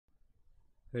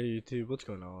Hey YouTube, what's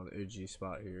going on? OG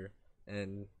Spot here,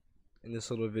 and in this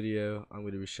little video I'm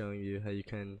going to be showing you how you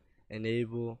can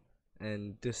enable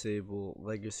and disable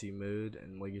legacy mode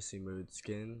and legacy mode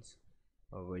skins.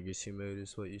 Legacy mode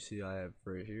is what you see I have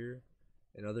right here.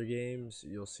 In other games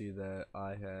you'll see that I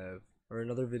have, or in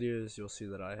other videos you'll see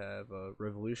that I have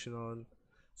Revolution on.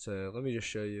 So let me just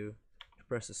show you.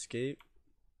 Press escape,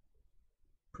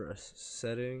 press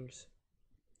settings,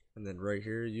 and then right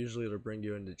here usually it'll bring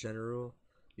you into general.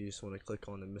 You just want to click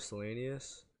on the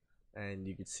miscellaneous and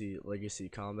you can see legacy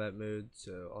combat mode.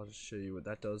 So I'll just show you what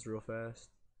that does real fast.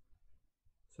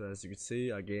 So as you can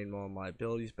see, I gained all my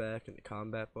abilities back in the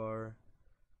combat bar,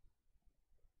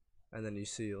 and then you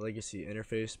see legacy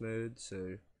interface mode.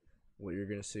 So what you're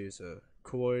gonna see is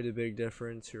quite a big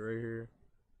difference here. Right here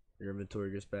your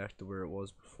inventory goes back to where it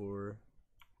was before,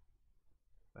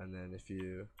 and then if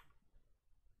you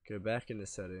go back into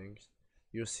settings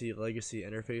you'll see legacy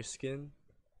interface skin.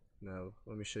 Now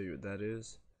let me show you what that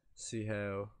is. See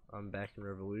how I'm back in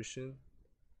Revolution?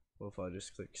 Well, if I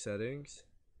just click settings,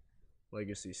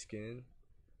 legacy skin,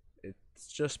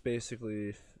 it's just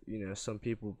basically, you know, some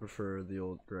people prefer the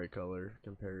old gray color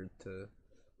compared to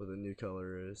what the new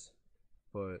color is,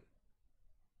 but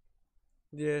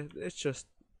yeah, it's just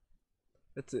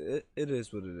it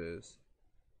is what it is.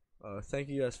 Thank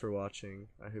you guys for watching.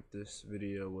 I hope this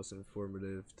video was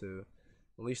informative to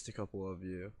at least a couple of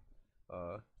you.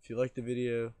 If you liked the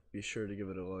video, be sure to give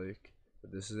it a like.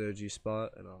 But this is OG Spot,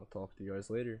 and I'll talk to you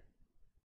guys later.